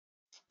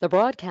The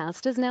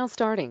broadcast is now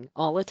starting.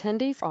 All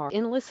attendees are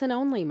in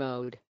listen-only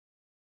mode.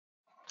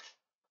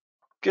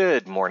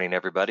 Good morning,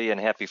 everybody, and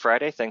happy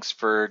Friday. Thanks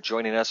for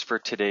joining us for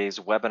today's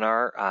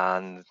webinar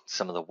on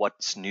some of the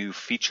what's new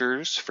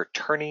features for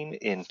turning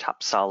in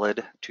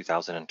TopSolid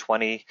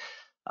 2020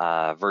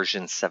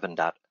 version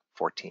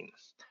 7.14.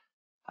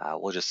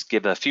 We'll just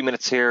give a few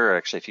minutes here, or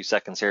actually a few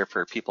seconds here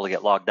for people to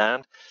get logged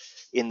on.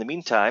 In the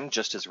meantime,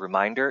 just as a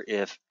reminder,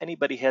 if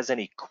anybody has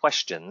any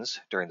questions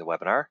during the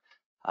webinar,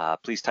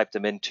 please type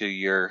them into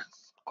your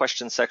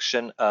question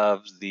section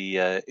of the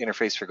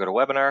interface for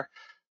GoToWebinar.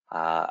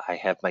 I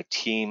have my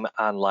team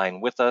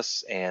online with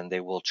us, and they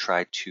will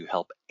try to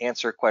help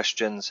answer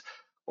questions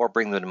or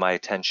bring them to my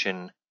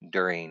attention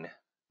during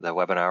the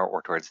webinar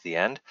or towards the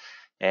end.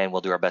 And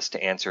we'll do our best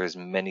to answer as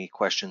many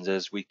questions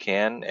as we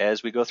can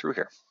as we go through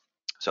here.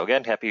 So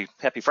again, happy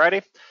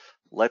Friday.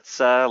 Let's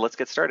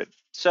get started.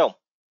 So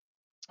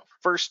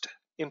first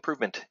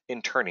improvement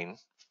in turning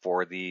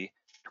for the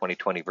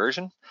 2020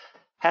 version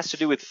has to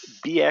do with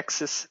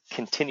B-axis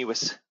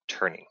continuous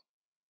turning.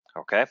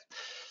 Okay.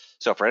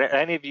 So for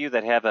any of you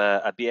that have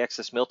a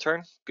B-axis mill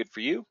turn, good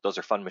for you. Those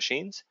are fun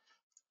machines.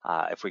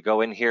 If we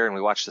go in here and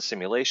we watch the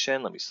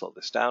simulation, let me slow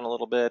this down a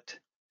little bit.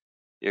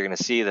 You're going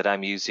to see that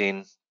I'm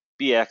using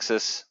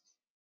B-axis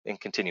in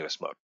continuous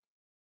mode.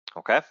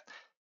 Okay.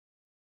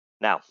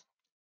 Now,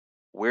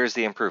 where's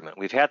the improvement?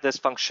 We've had this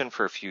function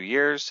for a few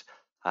years.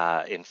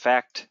 In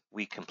fact,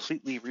 we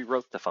completely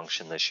rewrote the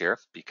function this year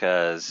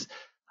because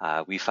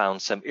we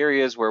found some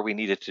areas where we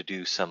needed to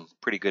do some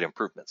pretty good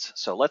improvements.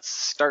 So let's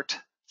start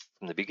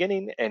from the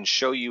beginning and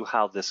show you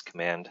how this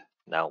command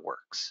now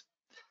works.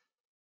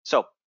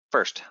 So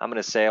first, I'm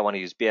going to say I want to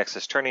use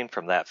B-axis turning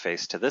from that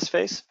face to this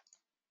face.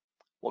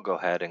 We'll go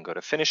ahead and go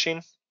to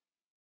finishing.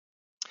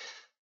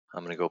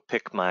 I'm going to go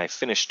pick my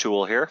finish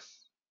tool here.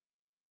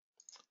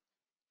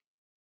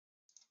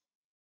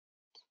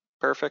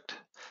 Perfect.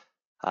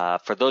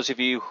 For those of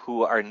you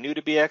who are new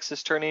to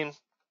B-axis turning,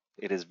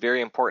 it is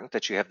very important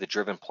that you have the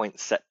driven point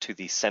set to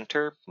the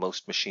center.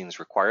 Most machines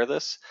require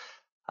this.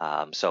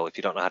 So if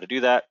you don't know how to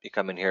do that, you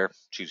come in here,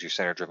 choose your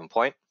center driven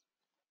point.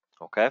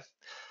 Okay.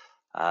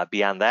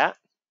 Beyond that,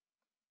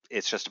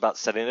 it's just about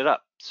setting it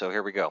up. So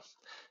here we go.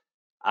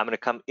 I'm going to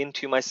come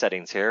into my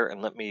settings here,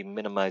 and let me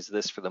minimize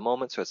this for the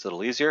moment so it's a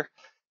little easier.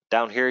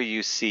 Down here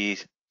you see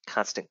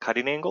constant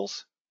cutting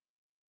angles.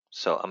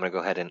 So I'm going to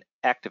go ahead and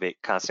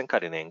activate constant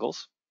cutting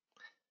angles.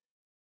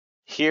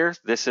 Here,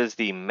 this is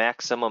the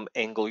maximum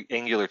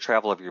angular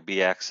travel of your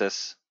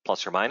B-axis,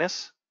 plus or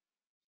minus.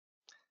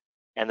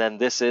 And then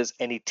this is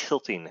any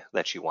tilting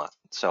that you want.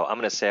 So I'm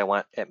going to say I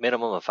want at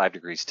minimum a 5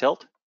 degrees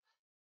tilt.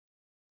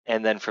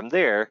 And then from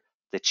there,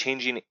 the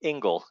changing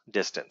angle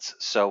distance.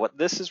 So what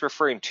this is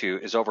referring to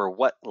is over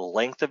what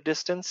length of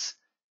distance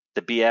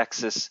the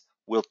B-axis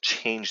will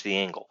change the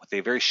angle. With a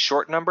very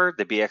short number,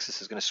 the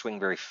B-axis is going to swing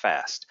very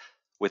fast.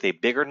 With a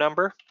bigger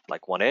number,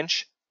 like 1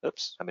 inch,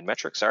 oops, I'm in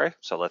metric, sorry.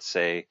 So let's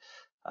say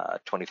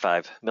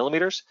 25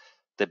 millimeters,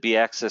 the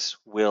B-axis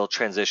will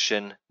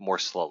transition more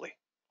slowly.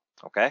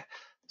 Okay,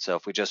 so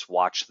if we just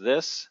watch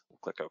this, we'll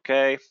click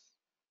OK.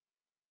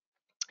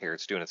 Here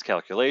it's doing its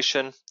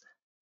calculation.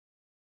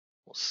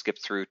 We'll skip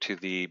through to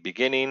the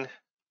beginning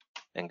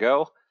and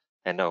go.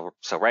 And no,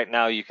 so right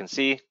now you can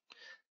see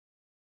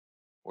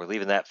we're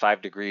leaving that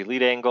 5 degree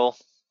lead angle.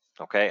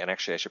 Okay, and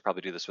actually I should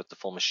probably do this with the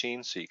full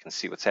machine so you can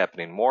see what's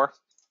happening more.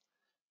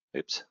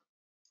 Oops,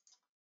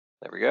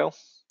 there we go.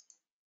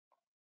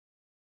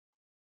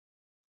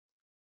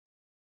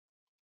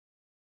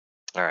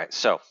 All right,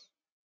 so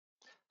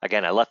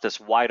again, I left this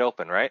wide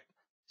open, right?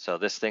 So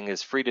this thing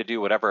is free to do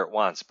whatever it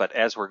wants, but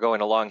as we're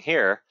going along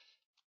here,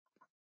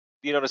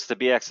 you notice the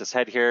B-axis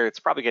head here,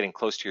 it's probably getting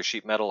close to your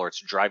sheet metal, or it's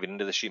driving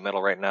into the sheet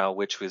metal right now,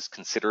 which was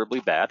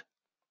considerably bad.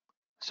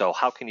 So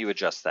how can you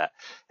adjust that?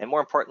 And more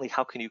importantly,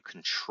 how can you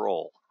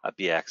control a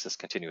B-axis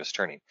continuous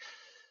turning?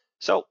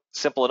 So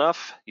simple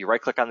enough, you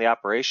right click on the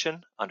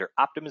operation, under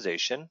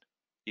optimization,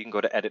 you can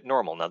go to edit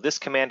normal. Now this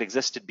command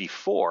existed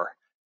before,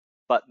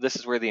 but this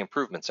is where the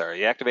improvements are.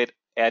 You activate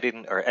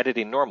adding or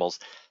editing normals,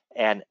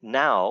 and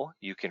now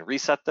you can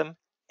reset them,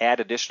 add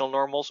additional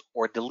normals,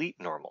 or delete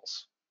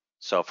normals.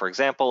 So for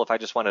example, if I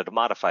just wanted to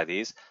modify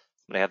these,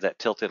 I'm going to have that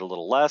tilted a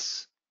little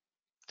less,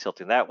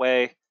 tilting that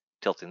way,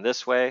 tilting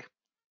this way.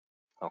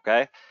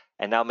 Okay,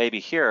 and now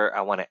maybe here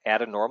I want to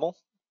add a normal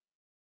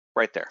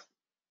right there.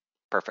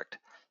 Perfect.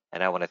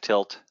 And I want to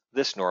tilt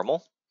this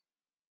normal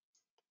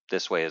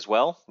this way as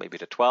well, maybe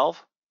to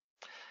 12.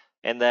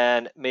 And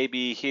then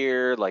maybe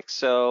here like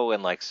so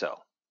and like so.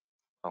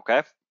 Okay,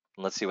 and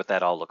let's see what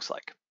that all looks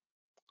like.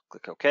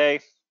 Click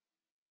OK.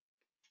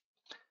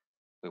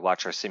 We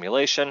watch our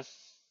simulation,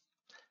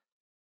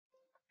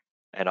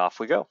 and off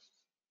we go.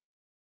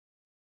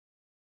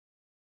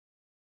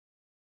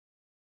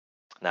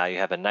 Now you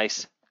have a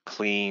nice,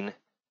 clean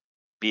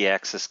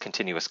B-axis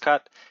continuous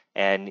cut,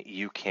 and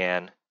you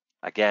can,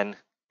 again,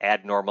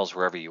 add normals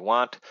wherever you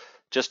want.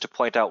 Just to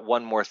point out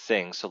one more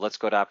thing, so let's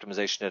go to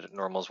optimization, edit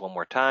normals one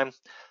more time.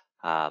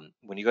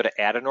 When you go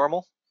to add a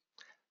normal,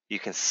 you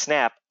can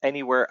snap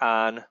anywhere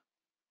on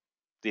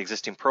the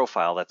existing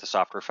profile that the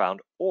software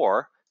found,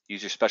 or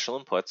use your special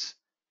inputs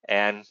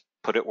and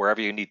put it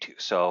wherever you need to.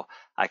 So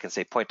I can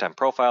say point on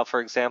profile, for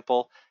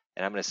example,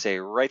 and I'm going to say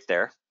right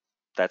there,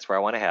 that's where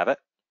I want to have it.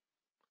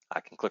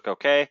 I can click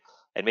OK,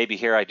 and maybe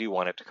here I do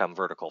want it to come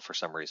vertical for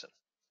some reason.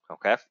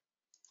 Okay,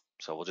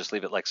 so we'll just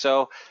leave it like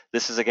so.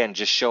 This is again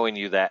just showing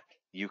you that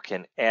you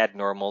can add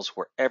normals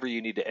wherever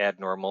you need to add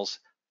normals,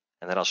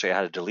 and then I'll show you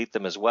how to delete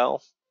them as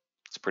well.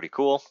 It's pretty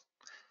cool.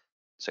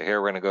 So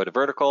here we're going to go to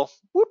vertical.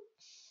 Whoop.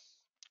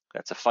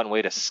 That's a fun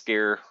way to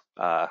scare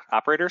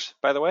operators,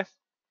 by the way.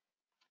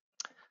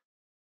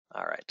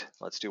 All right,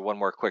 let's do one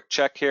more quick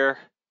check here.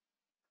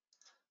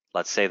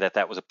 Let's say that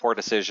that was a poor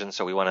decision,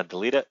 so we want to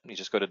delete it. You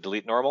just go to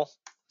delete normal,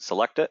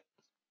 select it,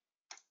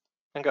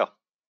 and go.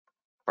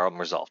 Problem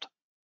resolved.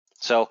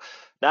 So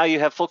now you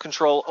have full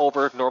control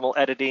over normal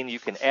editing. You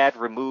can add,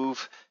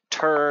 remove,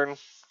 turn,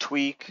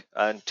 tweak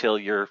until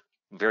you're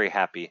very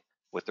happy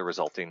with the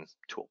resulting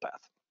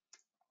toolpath.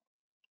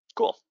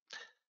 Cool.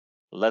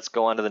 Let's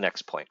go on to the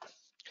next point.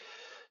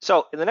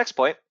 So in the next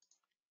point,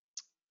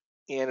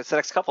 and it's the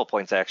next couple of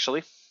points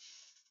actually,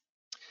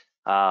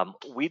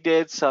 we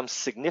did some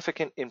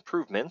significant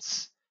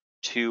improvements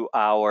to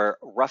our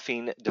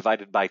roughing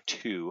divided by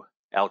 2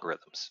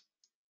 algorithms.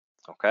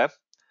 Okay.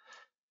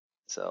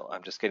 So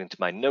I'm just getting to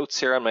my notes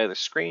here on my other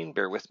screen.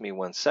 Bear with me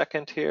 1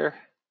 second here.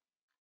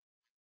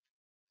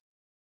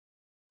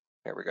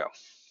 There we go.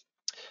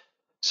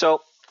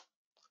 So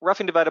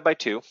roughing divided by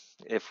 2,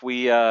 if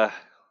we,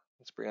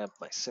 let's bring up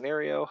my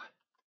scenario.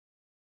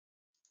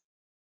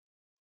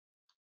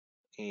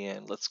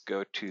 And let's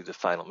go to the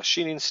final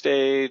machining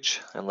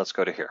stage, and let's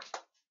go to here.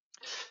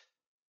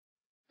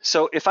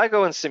 So if I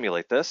go and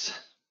simulate this,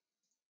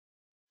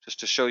 just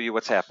to show you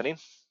what's happening,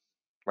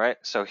 right?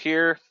 So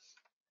here,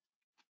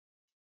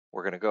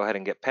 we're going to go ahead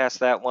and get past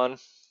that one.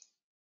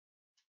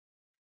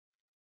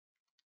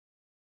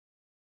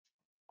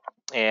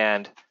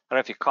 And I don't know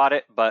if you caught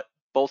it, but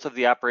both of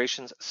the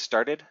operations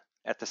started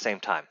at the same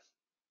time.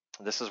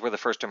 This is where the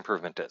first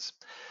improvement is.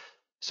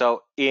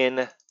 So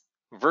in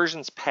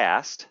versions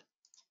past,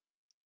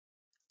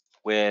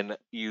 when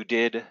you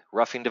did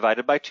roughing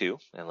divided by 2,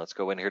 and let's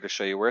go in here to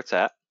show you where it's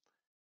at.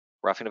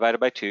 Roughing divided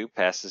by 2,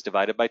 past is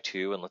divided by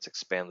 2, and let's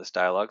expand this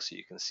dialog so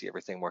you can see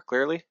everything more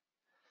clearly.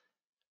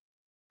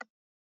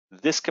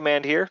 This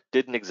command here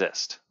didn't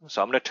exist.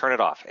 So I'm going to turn it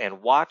off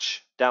and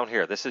watch down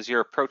here. This is your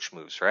approach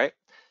moves, right?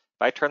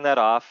 If I turn that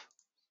off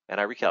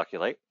and I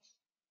recalculate,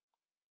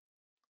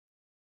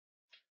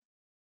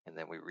 and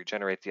then we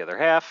regenerate the other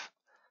half,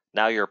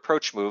 now your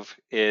approach move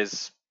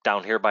is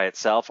down here by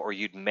itself, or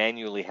you'd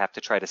manually have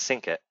to try to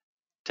sync it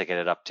to get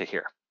it up to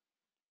here.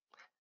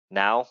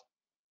 Now,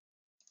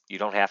 you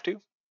don't have to.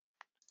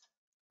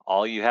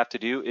 All you have to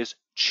do is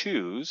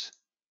choose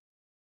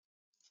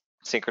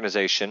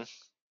synchronization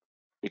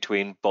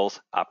between both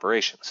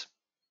operations.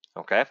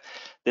 Okay,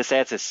 this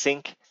adds a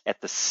sync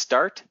at the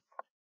start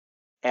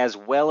as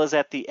well as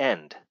at the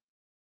end.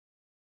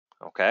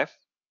 Okay,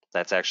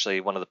 that's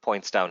actually one of the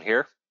points down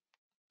here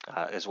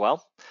as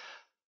well.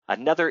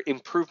 Another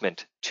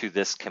improvement to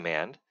this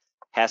command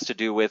has to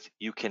do with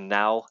you can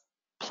now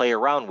play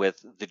around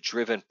with the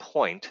driven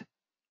point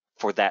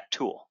for that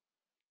tool.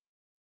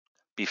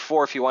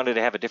 Before, if you wanted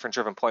to have a different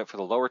driven point for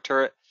the lower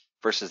turret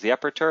versus the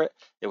upper turret,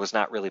 it was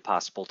not really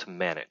possible to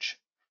manage.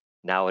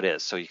 Now it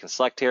is. So you can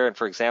select here, and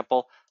for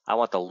example, I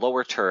want the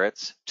lower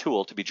turret's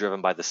tool to be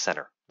driven by the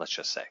center, let's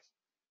just say.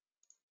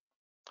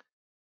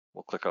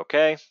 We'll click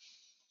OK.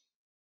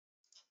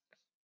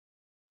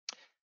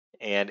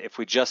 And if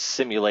we just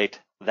simulate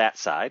that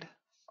side,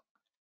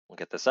 we'll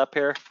get this up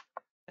here,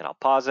 and I'll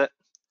pause it.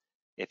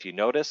 If you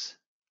notice,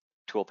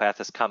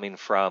 toolpath is coming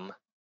from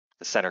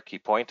the center key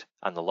point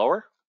on the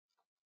lower.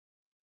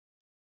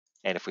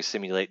 And if we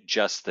simulate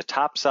just the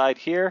top side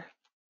here,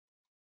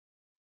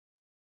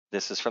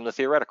 this is from the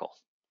theoretical,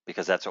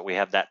 because that's what we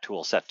have that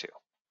tool set to.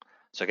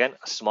 So again,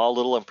 a small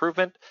little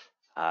improvement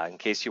in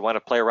case you want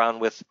to play around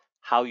with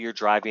how you're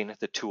driving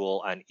the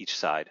tool on each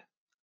side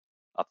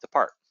of the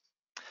part.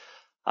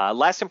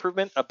 Last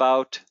improvement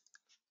about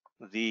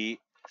the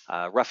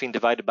roughing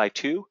divided by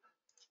 2,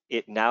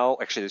 it now,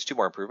 actually there's 2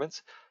 more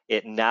improvements.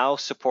 It now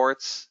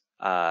supports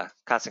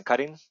constant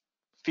cutting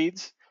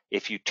feeds.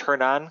 If you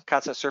turn on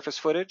constant surface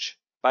footage,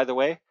 by the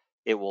way,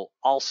 it will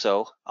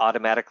also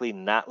automatically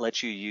not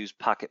let you use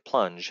pocket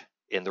plunge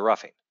in the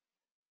roughing.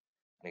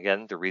 And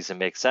again, the reason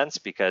makes sense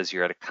because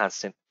you're at a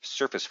constant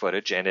surface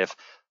footage, and if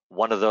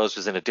one of those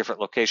was in a different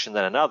location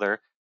than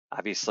another,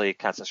 obviously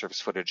constant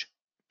surface footage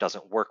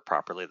doesn't work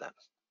properly then.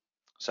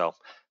 So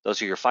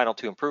those are your final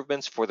 2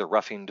 improvements for the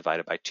roughing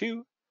divided by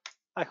 2.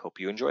 I hope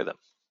you enjoy them.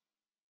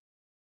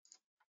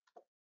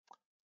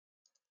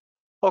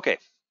 Okay,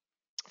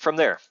 from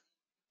there,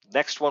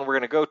 next one we're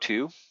going to go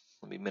to,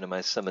 let me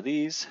minimize some of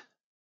these,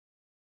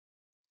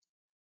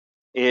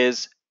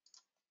 is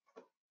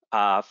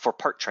for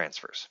part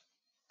transfers.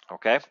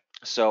 Okay,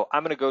 so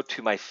I'm going to go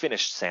to my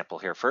finished sample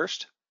here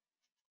first.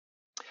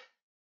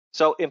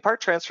 So in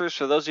part transfers,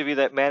 for those of you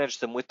that manage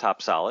them with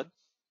TopSolid,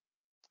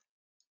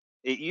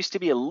 it used to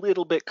be a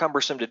little bit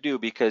cumbersome to do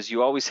because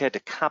you always had to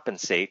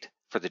compensate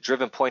for the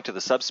driven point of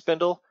the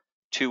subspindle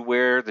to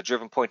where the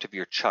driven point of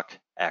your chuck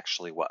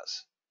actually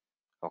was.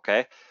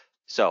 Okay,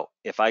 so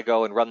if I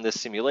go and run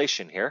this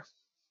simulation here,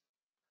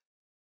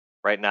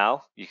 right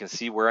now you can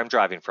see where I'm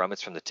driving from.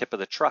 It's from the tip of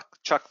the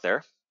chuck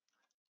there.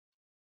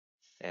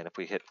 And if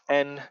we hit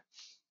N,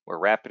 we're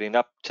rapiding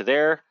up to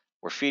there,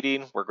 we're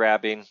feeding, we're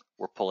grabbing,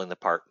 we're pulling the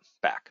part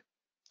back.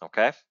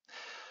 Okay,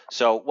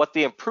 so what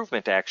the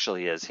improvement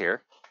actually is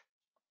here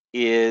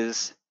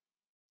is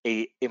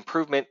a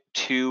improvement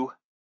to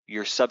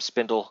your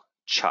subspindle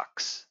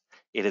chucks.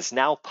 It is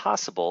now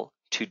possible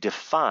to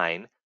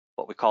define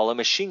what we call a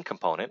machine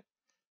component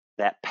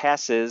that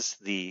passes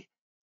the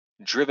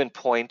driven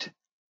point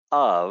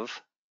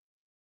of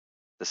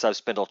the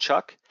subspindle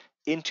chuck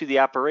into the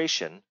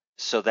operation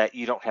so that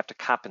you don't have to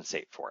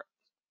compensate for it.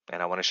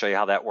 And I want to show you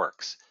how that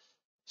works.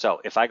 So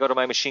if I go to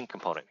my machine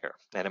component here,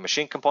 and a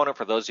machine component,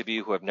 for those of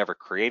you who have never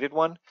created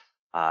one,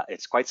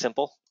 it's quite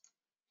simple.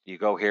 You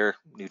go here,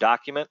 new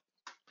document,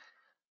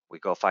 we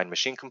go find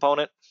machine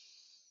component.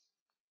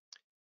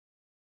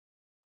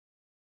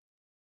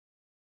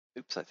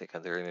 Oops, I think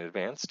I'm there in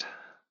advanced.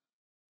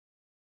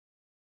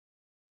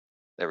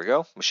 There we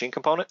go, machine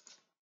component.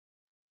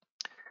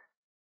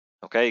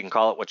 Okay, you can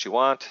call it what you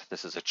want.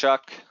 This is a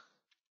chuck.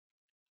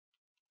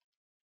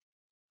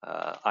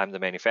 I'm the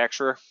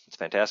manufacturer, it's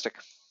fantastic.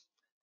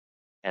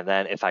 And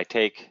then if I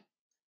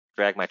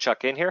drag my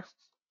chuck in here,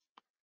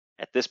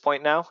 at this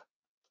point now,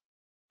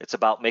 it's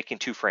about making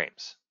two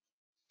frames,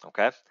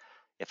 okay?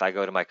 If I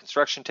go to my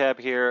construction tab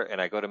here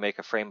and I go to make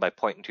a frame by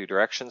pointing two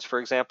directions, for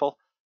example,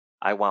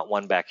 I want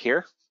one back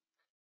here.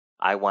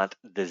 I want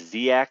the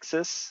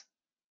Z-axis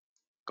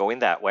going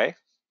that way,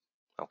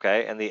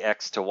 okay? And the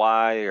X to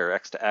Y or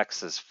X to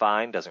X is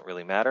fine, doesn't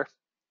really matter.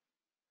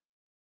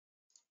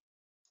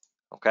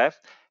 Okay,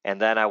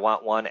 and then I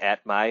want one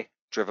at my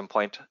driven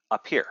point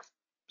up here.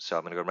 So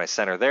I'm going to go to my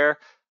center there.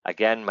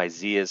 Again, my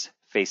Z is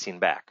facing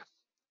back.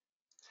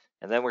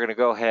 And then we're going to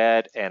go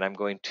ahead and I'm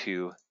going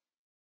to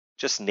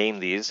just name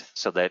these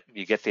so that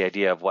you get the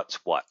idea of what's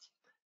what.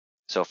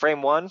 So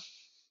frame one,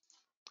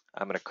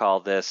 I'm going to call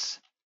this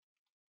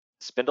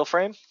spindle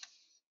frame.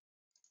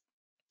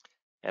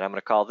 And I'm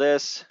going to call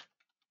this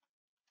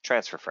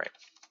transfer frame.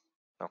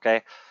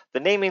 Okay, the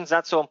naming's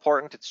not so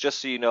important. It's just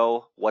so you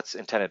know what's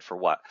intended for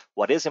what.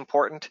 What is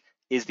important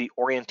is the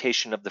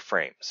orientation of the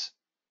frames.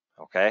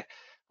 Okay,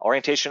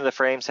 orientation of the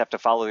frames have to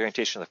follow the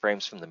orientation of the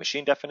frames from the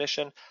machine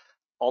definition.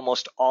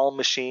 Almost all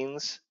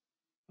machines,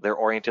 they're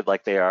oriented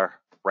like they are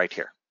right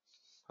here.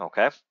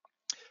 Okay,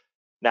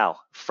 now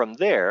from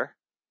there,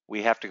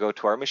 we have to go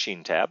to our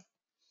machine tab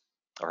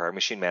or our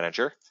machine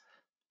manager,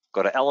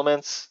 go to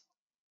elements,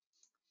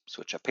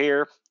 switch up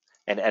here,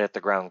 and edit the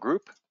ground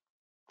group.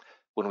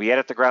 When we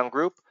edit the ground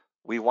group,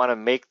 we want to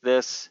make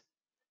this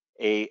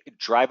a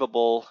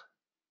drivable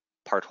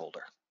part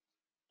holder.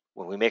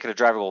 When we make it a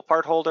drivable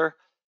part holder,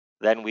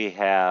 then we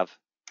have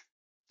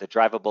the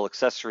drivable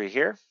accessory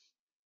here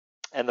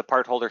and the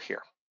part holder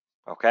here.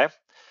 Okay,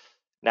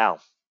 now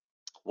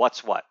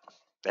what's what?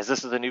 As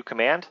this is a new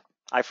command,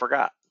 I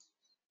forgot.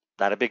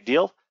 Not a big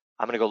deal.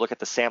 I'm going to go look at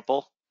the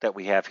sample that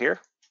we have here.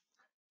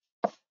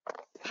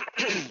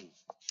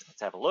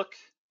 Let's have a look.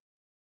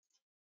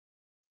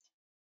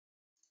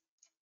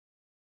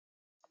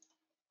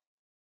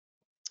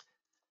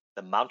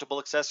 The mountable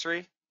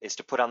accessory is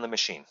to put on the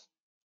machine.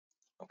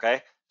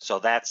 Okay, so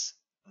that's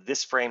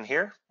this frame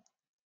here.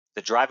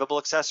 The drivable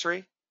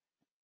accessory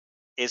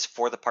is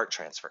for the part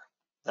transfer.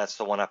 That's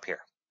the one up here.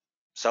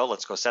 So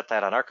let's go set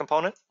that on our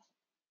component.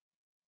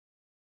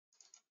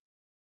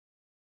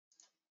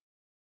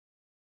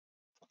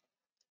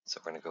 So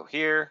we're going to go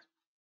here,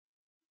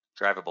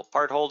 drivable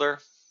part holder.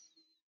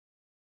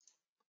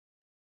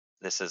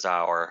 This is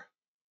our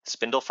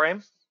spindle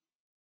frame.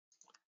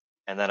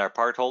 And then our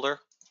part holder,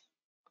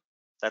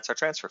 that's our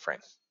transfer frame.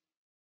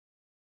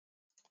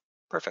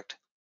 Perfect.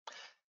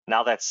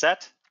 Now that's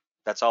set,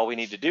 that's all we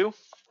need to do.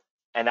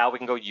 And now we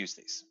can go use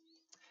these.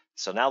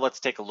 So now let's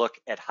take a look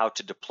at how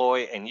to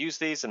deploy and use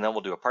these, and then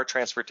we'll do a part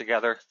transfer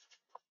together.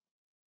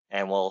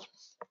 And we'll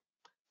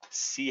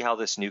see how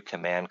this new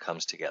command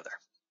comes together.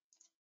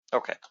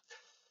 Okay,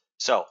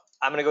 so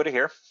I'm gonna go to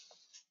here.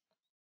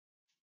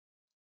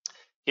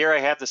 Here I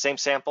have the same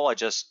sample, I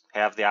just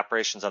have the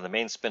operations on the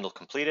main spindle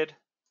completed.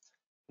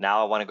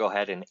 Now I wanna go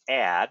ahead and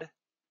add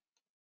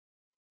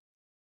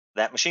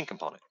that machine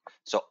component.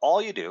 So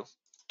all you do,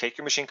 take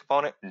your machine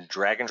component and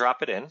drag and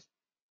drop it in.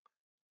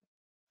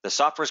 The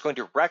software is going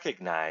to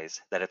recognize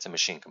that it's a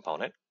machine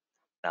component.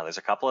 Now there's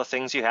a couple of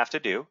things you have to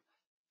do.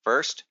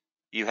 First,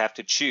 you have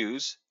to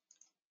choose,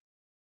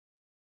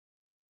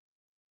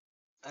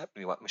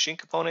 you want machine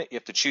component, you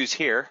have to choose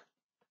here,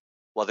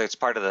 whether it's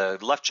part of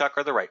the left chuck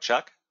or the right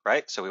chuck,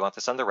 right? So we want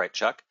this on the right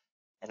chuck.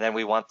 And then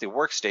we want the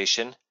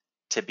workstation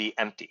to be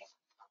empty,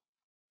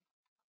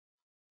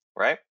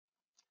 right?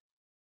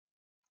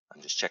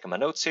 I'm just checking my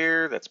notes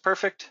here, that's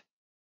perfect.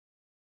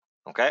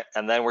 Okay,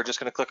 and then we're just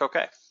gonna click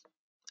OK.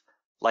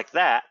 Like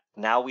that,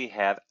 now we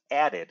have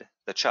added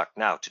the chuck.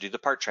 Now to do the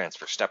part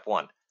transfer, step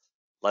 1,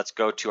 let's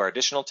go to our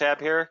additional tab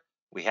here.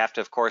 We have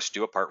to, of course,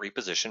 do a part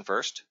reposition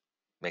first.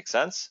 Makes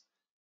sense?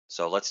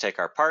 So let's take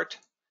our part,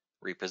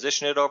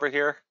 reposition it over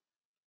here.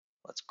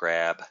 Let's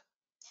grab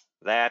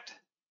that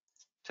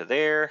to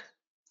there.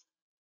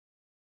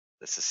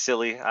 This is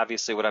silly,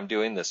 obviously, what I'm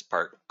doing, this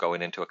part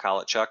going into a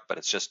collet chuck, but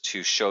it's just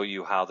to show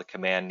you how the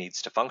command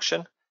needs to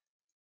function.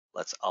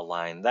 Let's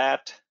align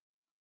that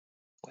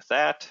with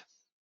that.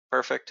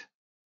 Perfect.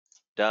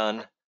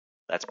 Done.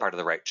 That's part of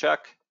the right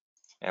chuck,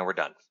 and we're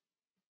done.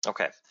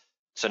 Okay,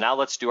 so now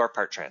let's do our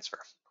part transfer.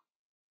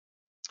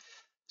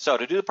 So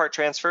to do the part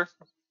transfer,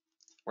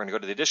 we're gonna go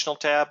to the additional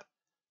tab.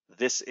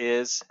 This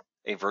is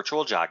a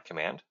virtual jog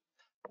command.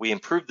 We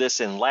improved this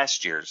in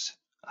last year's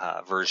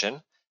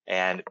version,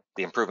 and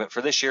the improvement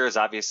for this year is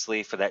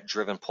obviously for that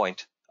driven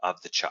point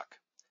of the chuck.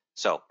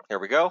 So here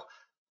we go.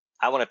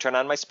 I want to turn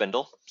on my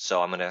spindle,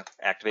 so I'm going to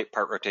activate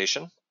part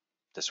rotation.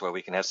 This way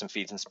we can have some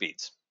feeds and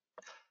speeds.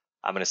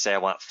 I'm going to say I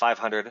want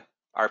 500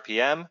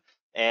 RPM,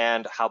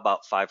 and how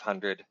about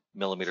 500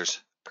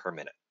 millimeters per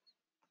minute?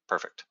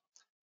 Perfect.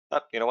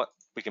 Oh, you know what?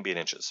 We can be in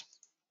inches.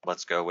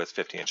 Let's go with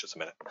 50 inches a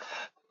minute.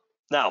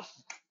 Now,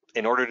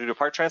 in order to do a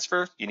part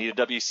transfer, you need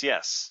a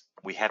WCS.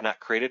 We have not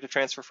created a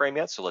transfer frame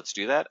yet, so let's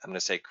do that. I'm going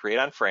to say create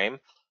on frame.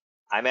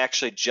 I'm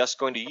actually just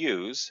going to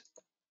use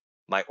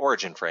my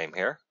origin frame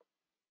here.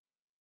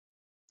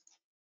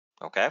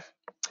 Okay.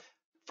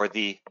 For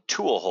the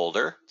tool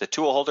holder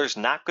is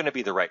not going to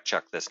be the right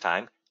chuck this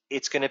time.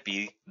 It's going to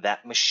be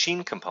that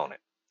machine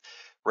component.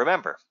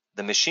 Remember,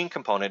 the machine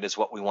component is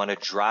what we want to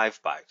drive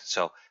by.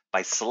 So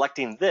by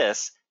selecting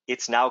this,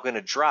 it's now going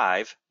to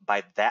drive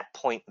by that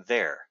point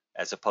there,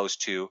 as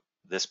opposed to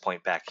this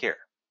point back here.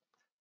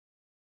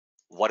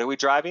 What are we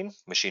driving?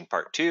 Machine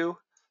part 2.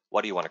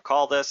 What do you want to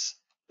call this?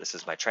 This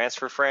is my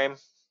transfer frame.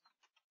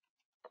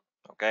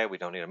 Okay, we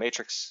don't need a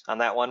matrix on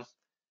that one.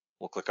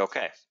 We'll click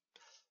OK.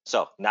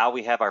 So now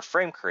we have our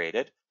frame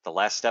created. The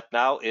last step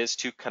now is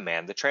to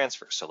command the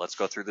transfer. So let's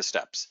go through the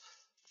steps.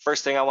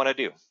 First thing I want to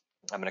do,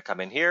 I'm going to come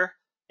in here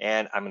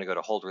and I'm going to go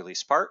to hold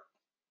release part.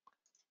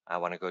 I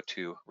want to go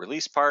to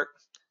release part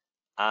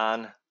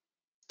on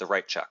the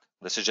right chuck.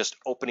 This is just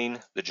opening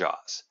the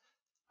jaws.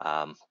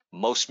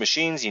 Most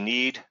machines, you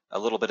need a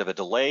little bit of a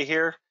delay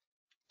here.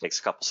 Takes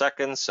a couple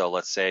seconds, so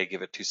let's say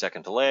give it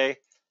 2-second delay.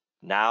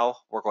 Now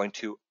we're going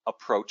to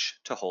approach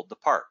to hold the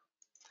part.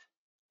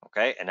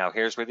 Okay, and now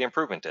here's where the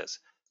improvement is.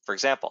 For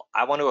example,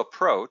 I want to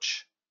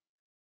approach,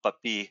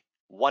 but be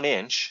 1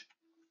 inch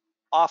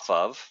off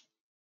of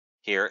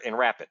here in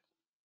rapid.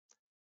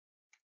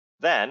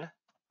 Then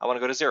I want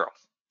to go to 0,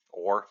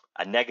 or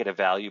a negative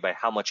value by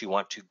how much you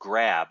want to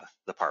grab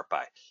the part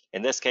by.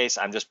 In this case,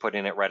 I'm just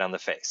putting it right on the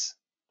face.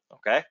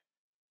 Okay,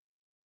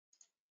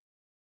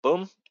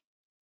 boom,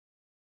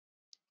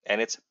 and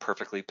it's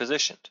perfectly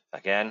positioned.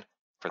 Again,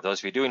 for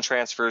those of you doing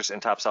transfers in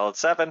TopSolid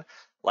 7,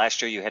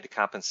 last year you had to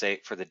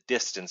compensate for the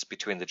distance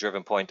between the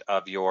driven point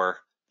of your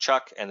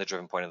chuck and the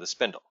driven point of the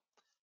spindle.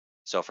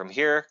 So from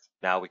here,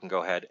 now we can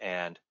go ahead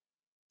and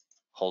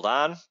hold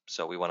on.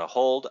 So we want to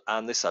hold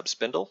on the sub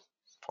spindle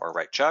or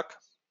right chuck.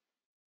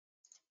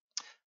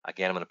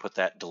 Again, I'm going to put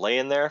that delay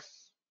in there.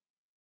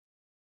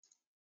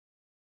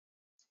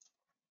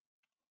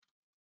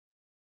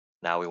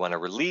 Now we want to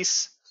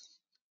release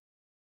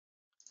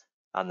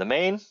on the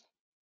main.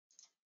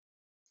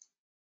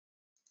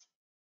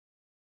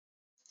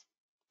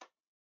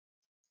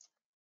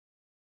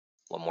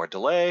 One more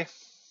delay,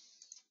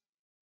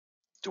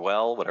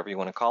 dwell, whatever you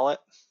want to call it.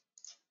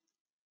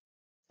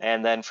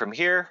 And then from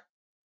here,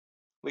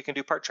 we can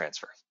do part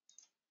transfer.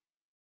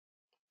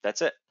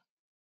 That's it.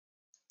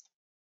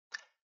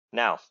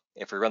 Now,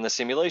 if we run the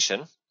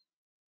simulation,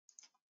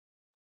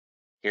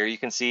 here you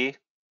can see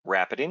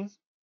rapiding,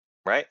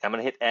 right? I'm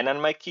going to hit N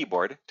on my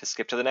keyboard to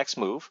skip to the next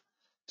move.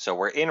 So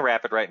we're in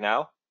rapid right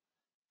now.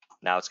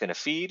 Now it's going to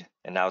feed,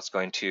 and now it's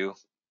going to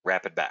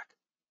rapid back.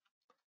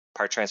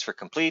 Part transfer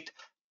complete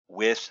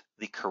with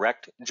the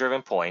correct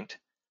driven point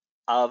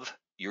of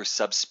your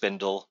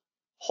sub-spindle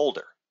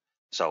holder.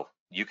 So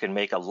you can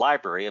make a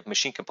library of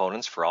machine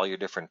components for all your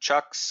different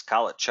chucks,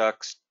 collet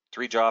chucks,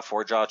 3-jaw,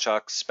 4-jaw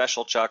chucks,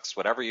 special chucks,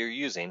 whatever you're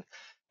using,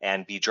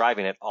 and be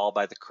driving it all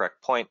by the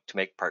correct point to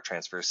make part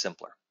transfers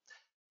simpler.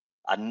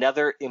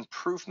 Another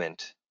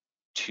improvement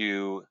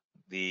to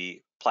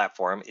the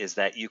platform is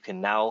that you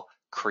can now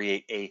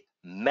create a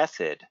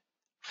method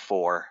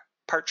for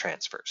part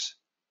transfers.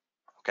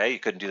 Okay, you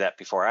couldn't do that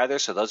before either.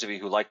 So those of you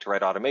who like to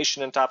write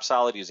automation in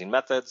TopSolid using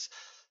methods,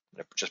 I'm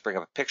going to just bring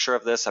up a picture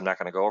of this. I'm not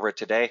going to go over it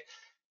today.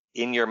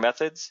 In your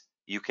methods,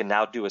 you can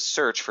now do a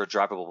search for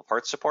drivable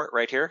part support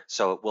right here.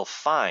 So it will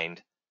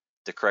find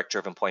the correct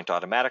driven point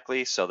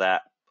automatically, so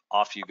that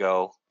off you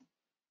go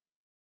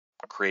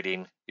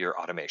creating your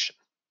automation.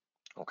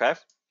 Okay,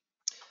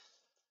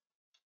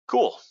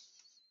 cool.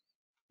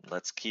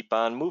 Let's keep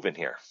on moving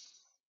here.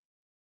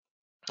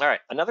 All right,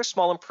 another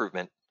small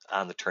improvement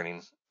on the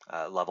turning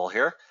level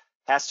here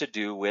has to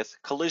do with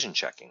collision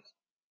checking.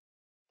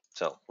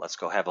 So let's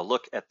go have a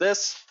look at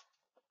this.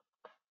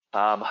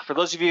 For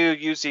those of you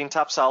using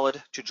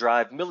TopSolid to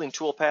drive milling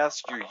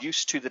toolpaths, you're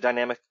used to the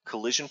dynamic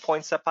collision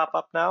points that pop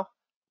up now.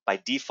 By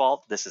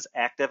default, this is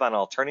active on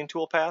all turning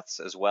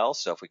toolpaths as well.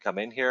 So if we come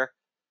in here,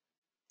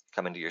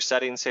 come into your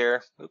settings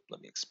here.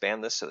 Let me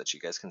expand this so that you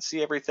guys can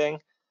see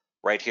everything.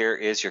 Right here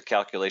is your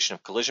calculation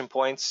of collision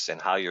points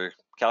and how you're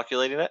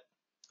calculating it.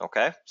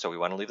 Okay, so we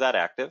want to leave that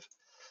active.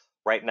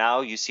 Right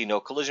now, you see no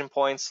collision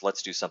points.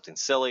 Let's do something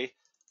silly.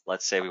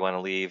 Let's say we want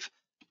to leave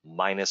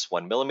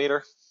 -1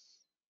 millimeter.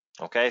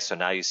 Okay, so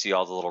now you see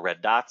all the little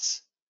red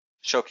dots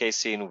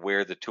showcasing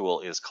where the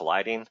tool is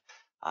colliding.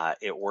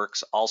 It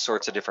works all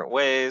sorts of different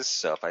ways.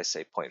 So if I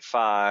say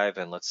 0.5,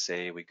 and let's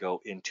say we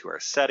go into our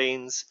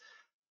settings,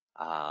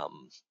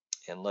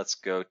 and let's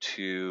go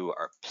to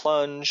our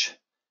plunge.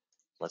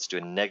 Let's do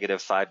a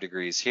 -5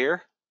 degrees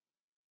here.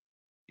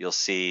 You'll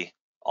see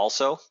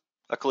also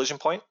a collision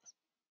point.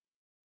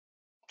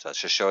 So that's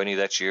just showing you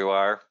that you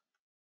are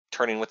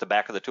turning with the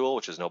back of the tool,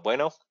 which is no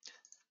bueno.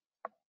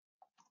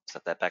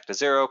 Set that back to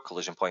 0,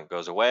 collision point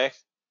goes away,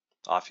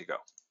 off you go.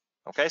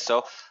 Okay,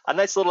 so a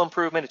nice little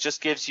improvement. It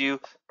just gives you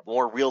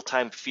more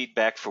real-time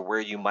feedback for where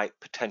you might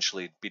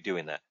potentially be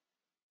doing that.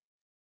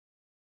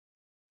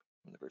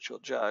 The virtual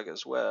jog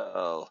as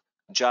well.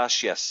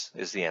 Josh, yes,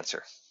 is the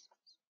answer.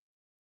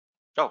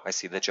 Oh, I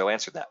see that Joe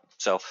answered that.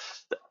 So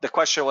the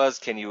question was,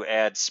 can you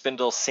add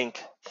spindle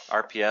sync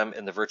RPM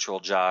in the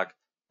virtual jog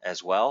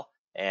as well?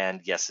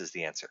 And yes is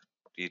the answer.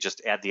 You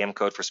just add the M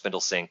code for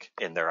spindle sync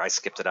in there. I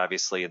skipped it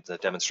obviously in the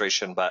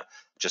demonstration, but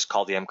just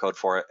call the M code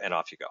for it and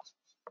off you go.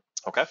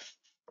 Okay.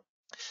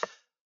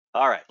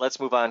 All right, let's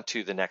move on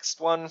to the next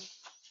one.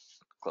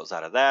 Close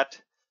out of that.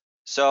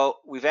 So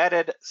we've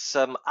added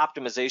some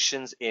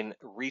optimizations in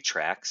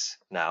retracts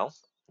now.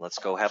 Let's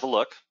go have a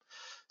look.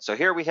 So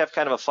here we have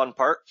kind of a fun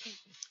part.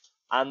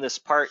 On this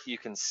part, you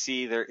can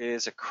see there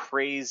is a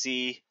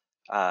crazy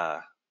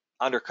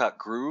undercut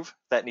groove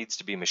that needs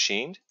to be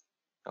machined.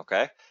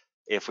 Okay.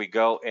 If we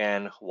go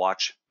and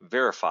watch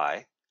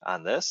verify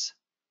on this,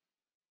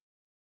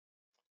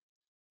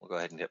 we'll go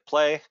ahead and hit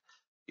play.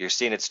 You're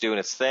seeing it's doing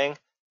its thing.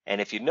 And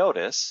if you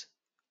notice,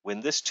 when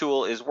this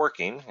tool is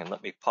working, and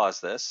let me pause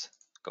this,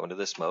 go into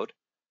this mode,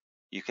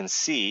 you can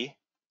see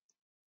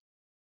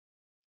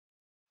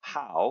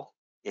how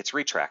it's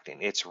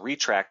retracting. It's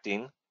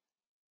retracting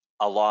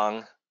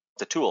along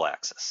the tool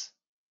axis,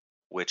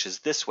 which is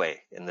this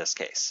way in this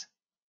case.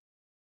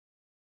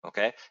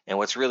 Okay, and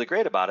what's really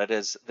great about it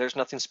is there's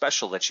nothing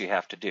special that you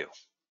have to do.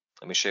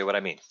 Let me show you what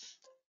I mean.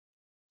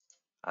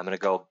 I'm going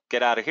to go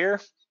get out of here.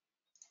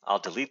 I'll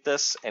delete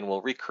this and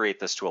we'll recreate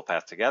this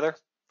toolpath together.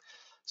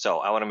 So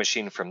I want to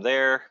machine from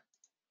there,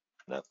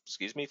 no,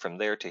 excuse me, from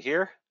there to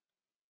here.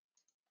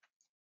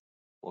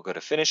 We'll go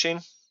to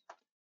finishing.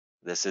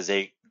 This is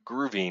a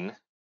grooving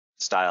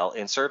style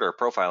insert or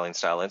profiling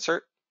style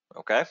insert.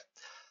 Okay.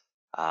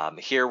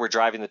 Here we're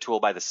driving the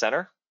tool by the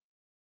center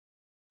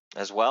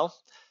as well.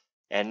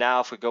 And now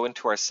if we go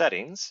into our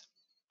settings,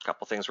 a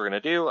couple things we're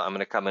going to do. I'm going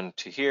to come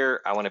into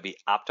here. I want to be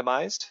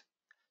optimized.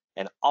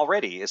 And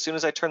already, as soon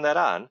as I turn that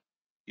on,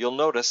 you'll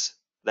notice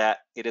that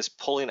it is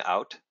pulling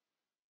out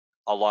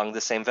along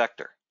the same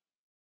vector.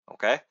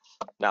 Okay.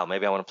 Now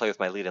maybe I want to play with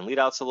my lead and lead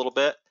outs a little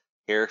bit.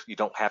 Here, you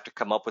don't have to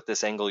come up with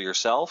this angle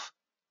yourself.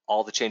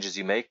 All the changes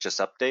you make, just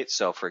update.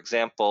 So for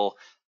example,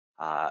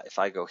 if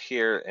I go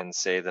here and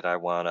say that I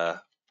want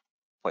a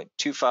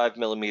 0.25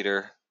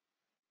 millimeter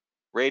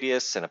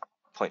radius and a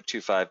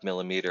 0.25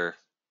 millimeter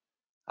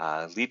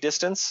lead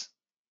distance,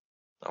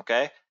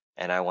 okay,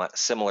 and I want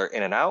similar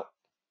in and out,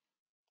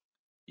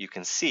 you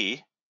can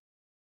see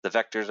the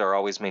vectors are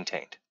always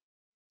maintained,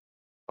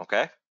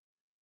 okay,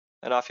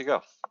 and off you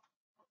go.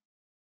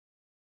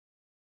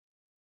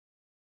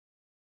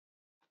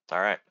 All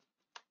right.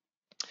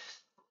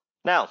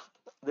 Now,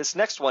 this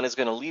next one is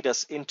going to lead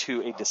us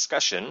into a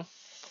discussion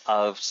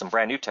of some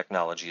brand new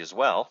technology as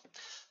well.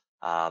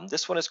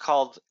 This one is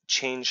called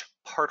Change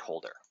Part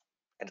Holder,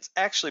 and it's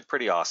actually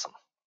pretty awesome.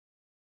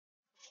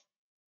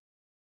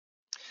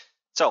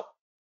 So,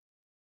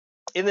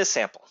 in this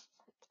sample,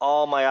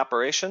 all my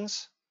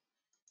operations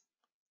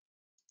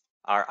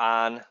are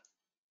on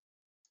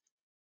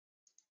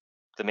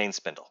the main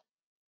spindle,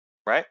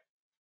 right?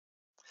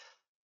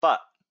 But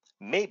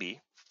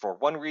maybe, for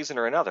one reason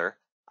or another,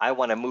 I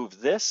want to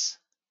move this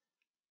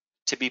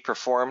to be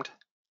performed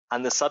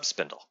on the sub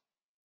spindle.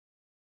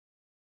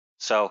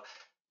 So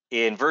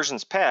in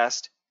versions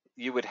past,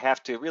 you would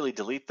have to really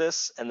delete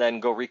this and then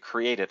go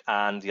recreate it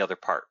on the other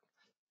part,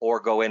 or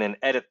go in and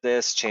edit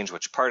this, change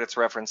which part it's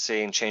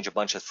referencing, change a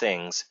bunch of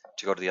things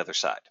to go to the other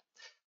side.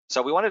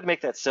 So we wanted to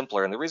make that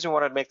simpler, and the reason we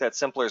wanted to make that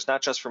simpler is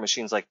not just for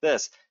machines like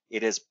this,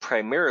 it is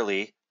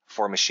primarily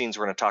for machines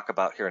we're going to talk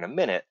about here in a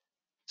minute,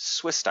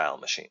 Swiss style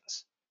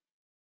machines.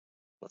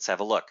 Let's have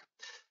a look.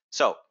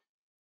 So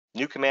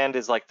new command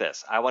is like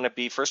this. I want to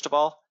be, first of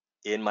all,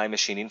 in my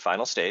machining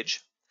final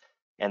stage,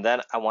 and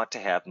then I want to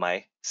have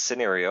my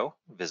scenario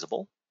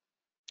visible.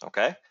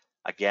 Okay,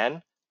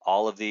 again,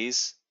 all of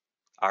these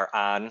are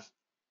on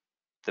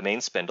the main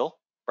spindle,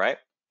 right?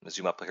 I'm gonna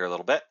zoom up here a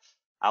little bit.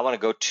 I want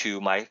to go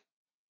to my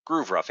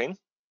groove roughing,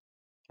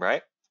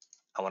 right?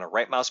 I want to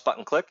right mouse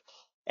button click,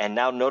 and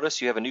now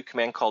notice you have a new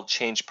command called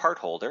change part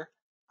holder.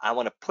 I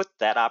want to put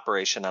that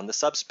operation on the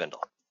sub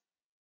spindle.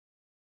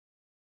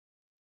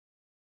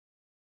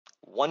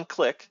 One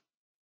click,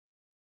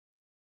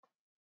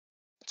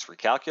 it's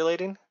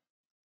recalculating,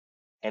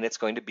 and it's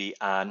going to be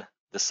on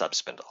the sub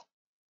spindle.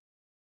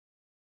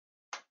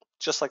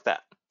 Just like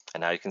that.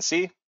 And now you can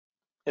see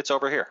it's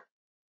over here.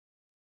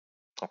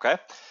 Okay.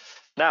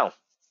 Now,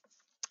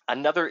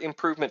 another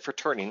improvement for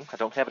turning, I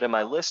don't have it in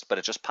my list, but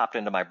it just popped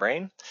into my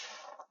brain.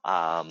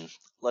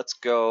 Let's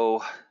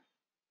go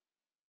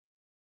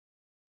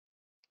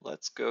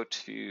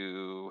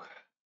to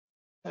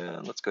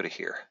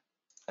here.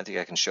 I think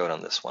I can show it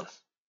on this one.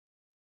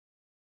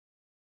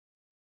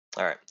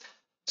 All right,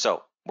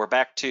 so we're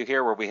back to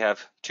here where we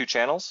have two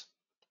channels,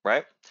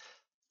 right?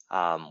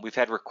 We've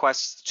had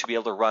requests to be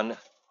able to run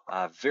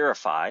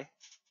verify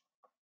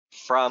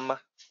from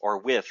or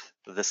with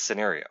this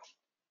scenario.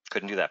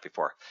 Couldn't do that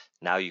before.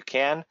 Now you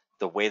can.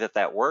 The way that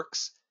that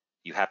works,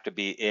 you have to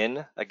be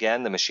in,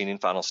 again, the machining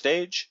final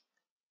stage.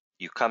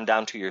 You come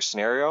down to your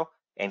scenario,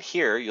 and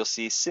here you'll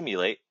see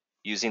simulate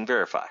using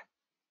verify.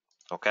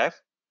 Okay?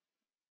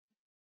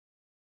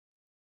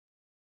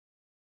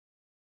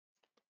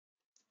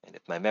 And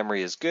if my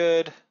memory is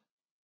good,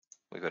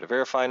 we go to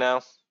verify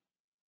now.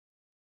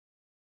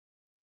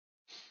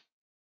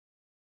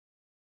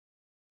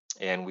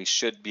 And we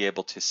should be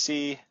able to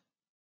see.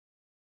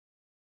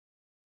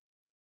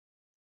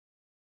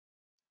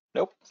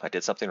 Nope, I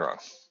did something wrong.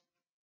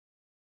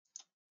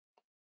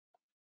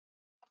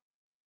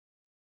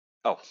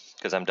 Oh,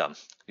 because I'm dumb.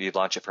 You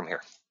launch it from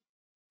here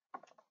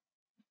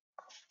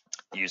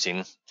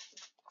using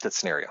the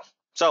scenario.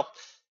 So,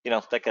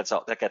 that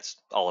gets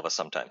all of us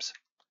sometimes.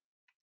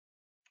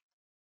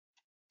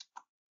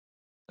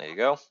 There you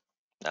go.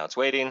 Now it's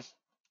waiting.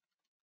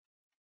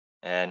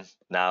 And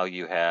now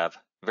you have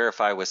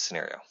verify with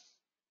scenario.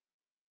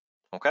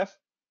 Okay?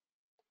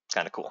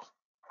 Kind of cool.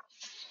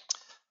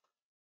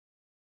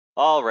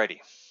 Alrighty.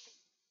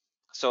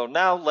 So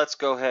now let's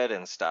go ahead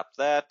and stop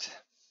that.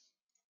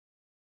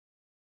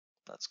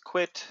 Let's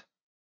quit.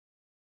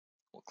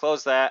 We'll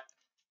close that,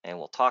 and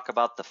we'll talk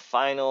about the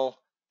final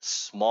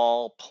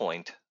small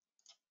point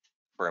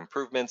for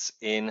improvements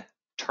in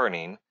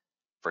turning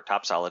for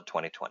TopSolid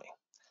 2020.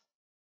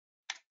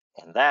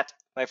 And that,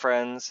 my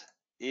friends,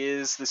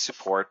 is the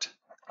support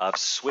of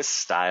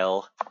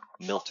Swiss-style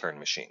mill turn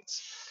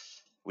machines.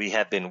 We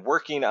have been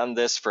working on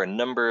this for a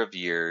number of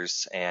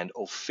years and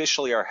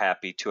officially are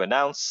happy to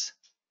announce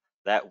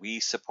that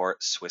we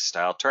support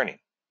Swiss-style turning.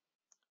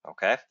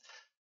 Okay?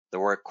 There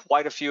were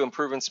quite a few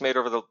improvements made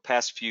over the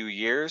past few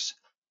years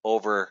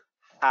over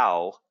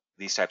how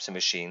these types of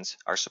machines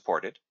are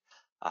supported.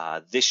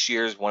 This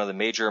year's one of the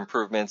major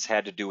improvements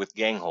had to do with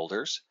gang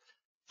holders.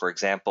 For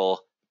example,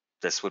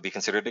 this would be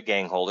considered a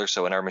gang holder.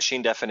 So in our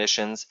machine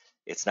definitions,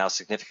 it's now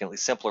significantly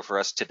simpler for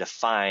us to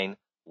define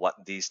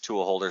what these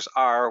tool holders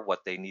are,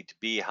 what they need to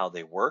be, how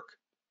they work.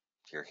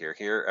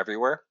 Here,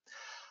 everywhere.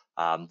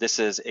 This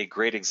is a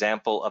great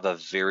example of a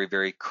very,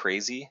 very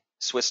crazy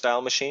Swiss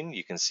style machine.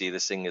 You can see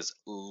this thing is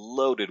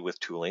loaded with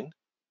tooling,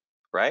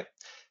 right?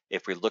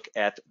 If we look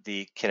at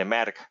the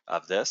kinematic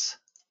of this,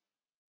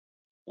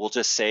 we'll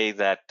just say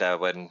that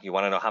when you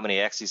want to know how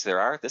many axes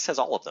there are, this has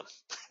all of them.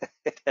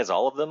 It has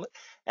all of them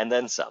and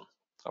then some,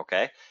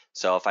 okay?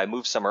 So if I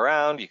move some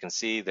around, you can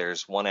see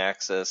there's one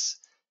axis.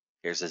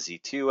 Here's a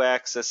Z2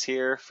 axis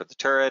here for the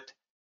turret.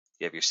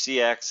 You have your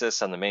C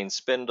axis on the main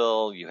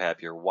spindle. You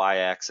have your Y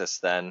axis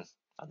then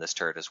on this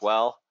turret as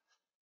well.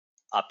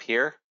 Up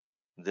here,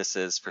 this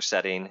is for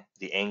setting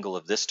the angle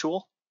of this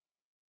tool.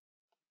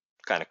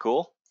 Kind of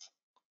cool.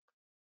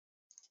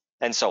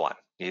 And so on.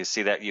 You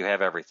see that you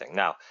have everything.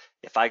 Now,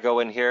 if I go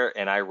in here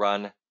and I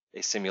run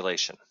a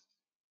simulation.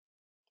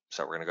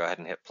 So we're going to go ahead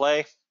and hit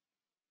play.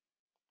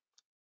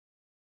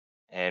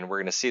 And we're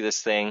going to see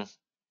this thing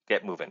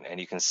get moving. And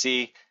you can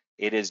see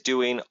it is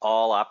doing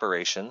all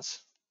operations.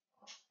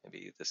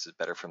 Maybe this is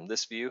better from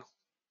this view.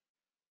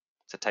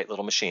 It's a tight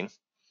little machine.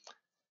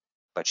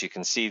 But you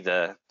can see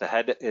the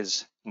head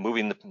is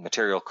moving the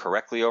material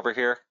correctly over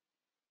here.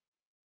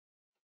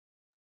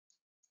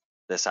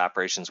 This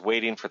operation's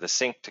waiting for the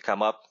sync to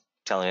come up,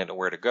 telling it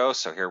where to go.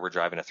 So here we're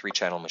driving a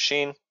 3-channel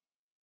machine.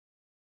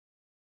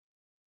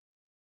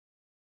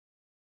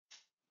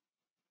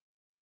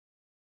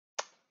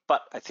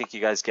 But I think you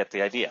guys get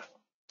the idea.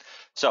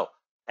 So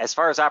as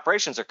far as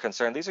operations are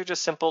concerned, these are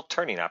just simple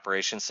turning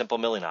operations, simple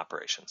milling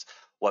operations.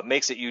 What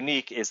makes it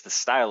unique is the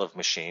style of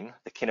machine,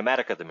 the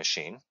kinematic of the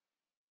machine.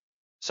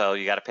 So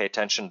you got to pay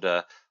attention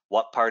to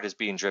what part is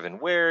being driven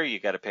where. You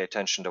got to pay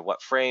attention to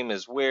what frame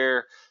is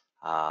where.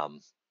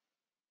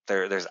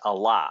 There's a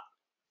lot,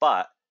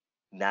 but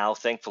now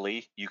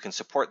thankfully you can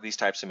support these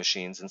types of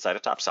machines inside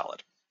of TopSolid.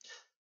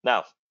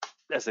 Now,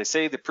 as they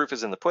say, the proof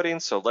is in the pudding,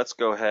 so let's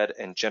go ahead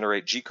and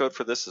generate G-code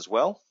for this as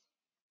well.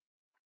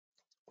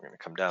 We're going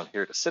to come down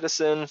here to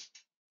Citizen,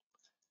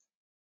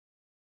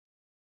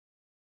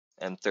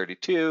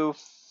 M32,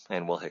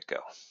 and we'll hit go.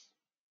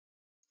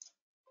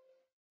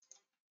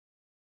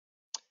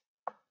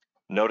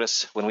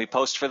 Notice when we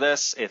post for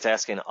this, it's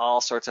asking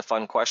all sorts of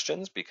fun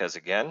questions because,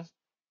 again,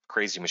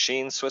 crazy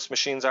machines, Swiss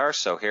machines are.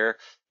 So here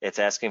it's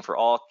asking for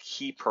all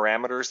key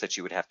parameters that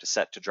you would have to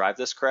set to drive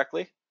this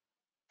correctly.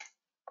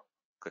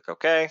 Click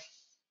OK.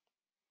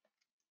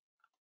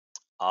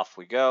 Off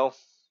we go.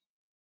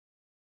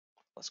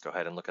 Let's go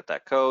ahead and look at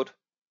that code.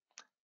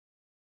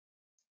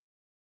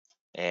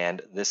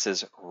 And this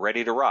is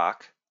ready to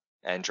rock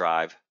and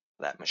drive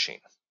that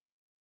machine.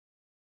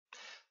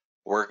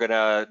 We're going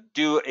to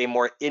do a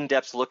more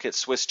in-depth look at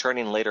Swiss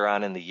turning later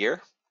on in the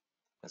year.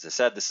 As I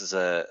said, this is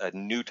a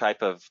new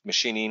type of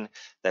machining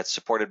that's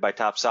supported by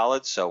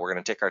TopSolid, so we're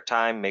going to take our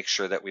time, make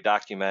sure that we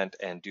document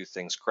and do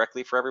things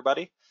correctly for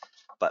everybody.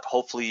 But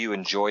hopefully you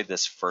enjoyed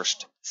this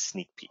first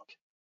sneak peek.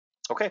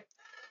 Okay,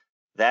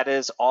 that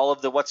is all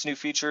of the what's new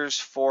features,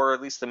 for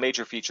at least the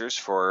major features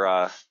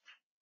for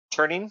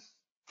turning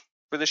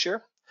for this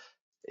year.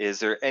 Is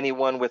there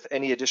anyone with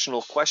any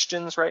additional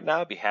questions right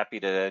now? I'd be happy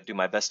to do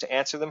my best to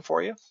answer them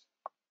for you.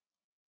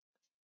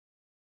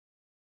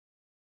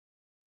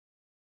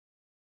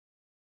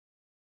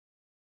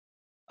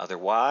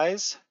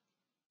 Otherwise,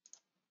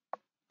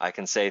 I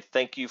can say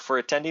thank you for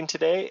attending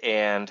today.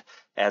 And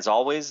as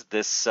always,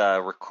 this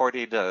there'll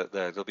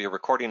be a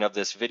recording of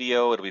this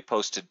video. It'll be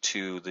posted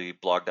to the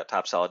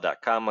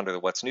blog.topsolid.com under the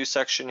What's New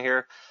section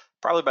here,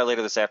 probably by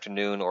later this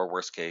afternoon or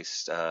worst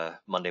case,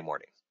 Monday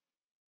morning.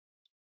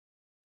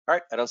 All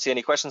right, I don't see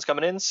any questions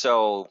coming in,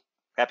 so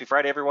happy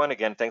Friday, everyone.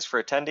 Again, thanks for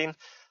attending.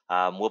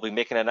 We'll be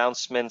making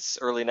announcements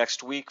early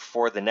next week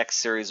for the next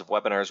series of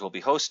webinars we'll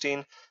be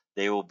hosting.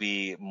 They will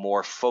be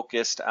more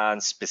focused on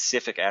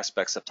specific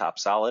aspects of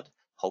TopSolid.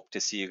 Hope to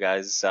see you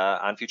guys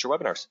on future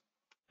webinars.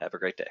 Have a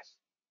great day.